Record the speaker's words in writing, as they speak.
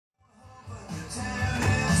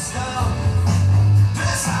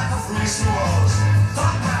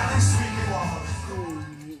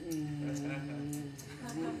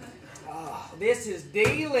Oh, this is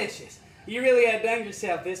delicious. You really outdone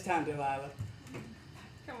yourself this time, Delilah.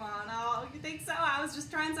 Come on, oh, you think so? I was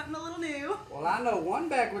just trying something a little new. Well, I know one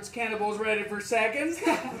backwoods cannibal's ready for seconds.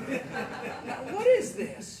 Now, what is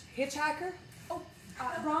this? Hitchhiker? Oh,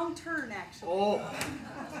 wrong turn, actually. Oh.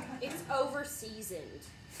 It's over-seasoned.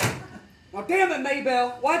 Well, damn it,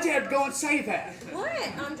 Maybelle. Why'd you have to go and say that? What?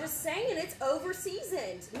 I'm just saying it's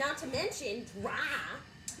over-seasoned. Not to mention dry.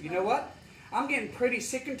 You know what? I'm getting pretty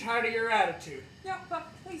sick and tired of your attitude. No, but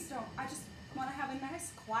please don't. I just want to have a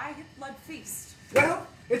nice, quiet blood feast. Well,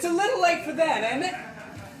 it's a little late for that, isn't it?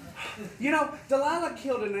 You know, Delilah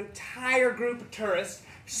killed an entire group of tourists,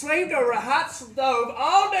 slaved over a hot stove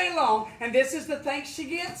all day long, and this is the thanks she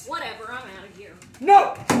gets? Whatever, I'm out of here.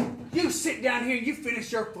 No! You sit down here and you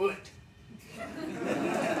finish your foot.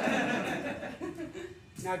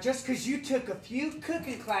 Now, just because you took a few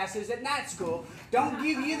cooking classes at night school, don't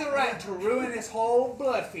give you the right to ruin this whole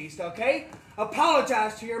blood feast, okay?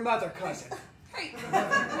 Apologize to your mother, cousin. Hey,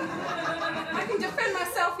 I can defend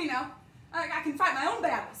myself, you know. I can fight my own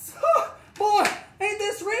battles. Boy, ain't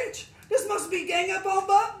this rich? This must be Gang Up on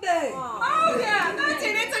Buck Day. Oh, yeah, that's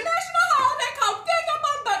it. It's a national holiday called Gang Up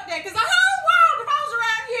on Buck Day because the whole world revolves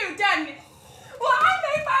around you, doesn't it? Well, I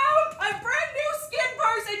made my own a brand new skin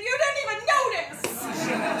purse and you didn't even notice.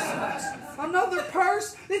 Another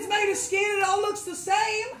purse? It's made of skin. It all looks the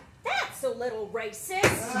same. That's a little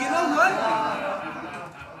racist. You know what?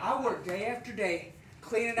 I work day after day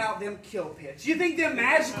cleaning out them kill pits. You think they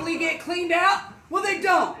magically get cleaned out? Well, they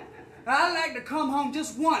don't. I like to come home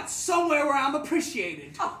just once, somewhere where I'm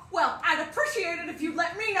appreciated. Oh, well, I'd appreciate it if you'd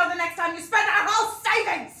let me know the next time you spend our whole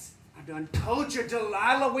savings. I done told you,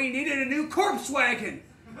 Delilah, we needed a new corpse wagon.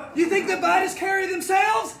 You think the biters carry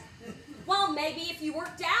themselves? Well, maybe if you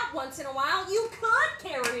worked out once in a while, you could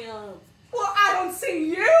carry them. Well, I don't see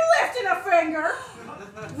you lifting a finger.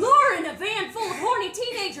 Luring a van full of horny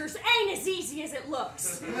teenagers ain't as easy as it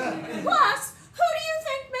looks. Plus, who do you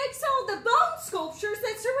think makes all the bone sculptures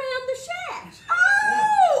that surround the shack?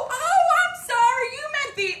 Oh, I'm sorry. You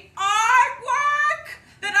meant the artwork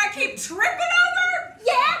that I keep tripping over?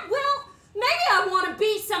 Yeah, well, maybe I want to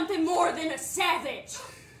be something more than a savage.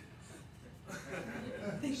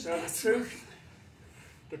 So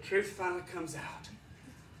the truth finally comes out.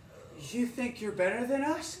 You think you're better than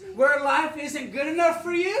us? Where life isn't good enough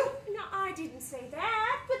for you? No, I didn't say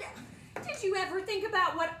that, but did you ever think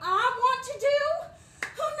about what I want to do?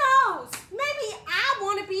 Who knows? Maybe I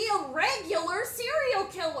want to be a regular serial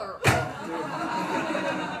killer.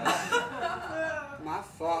 My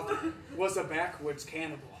father was a backwoods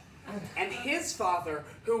cannibal. And his father,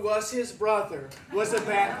 who was his brother, was a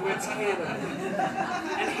backwoods cannibal.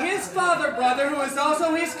 And his brother, who is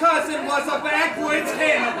also his cousin, was a backwoods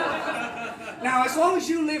cannibal. Now, as long as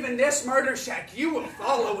you live in this murder shack, you will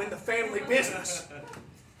follow in the family business.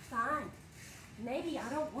 Fine. Maybe I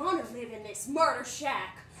don't want to live in this murder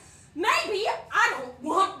shack. Maybe I don't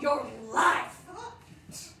want your life.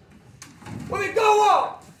 Well, then go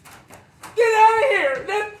on. Get out of here.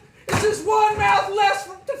 Then it's just one mouth less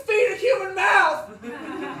to feed a human mouth.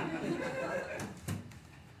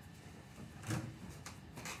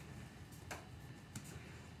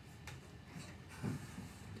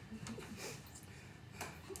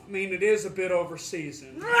 I mean, it is a bit over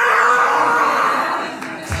seasoned.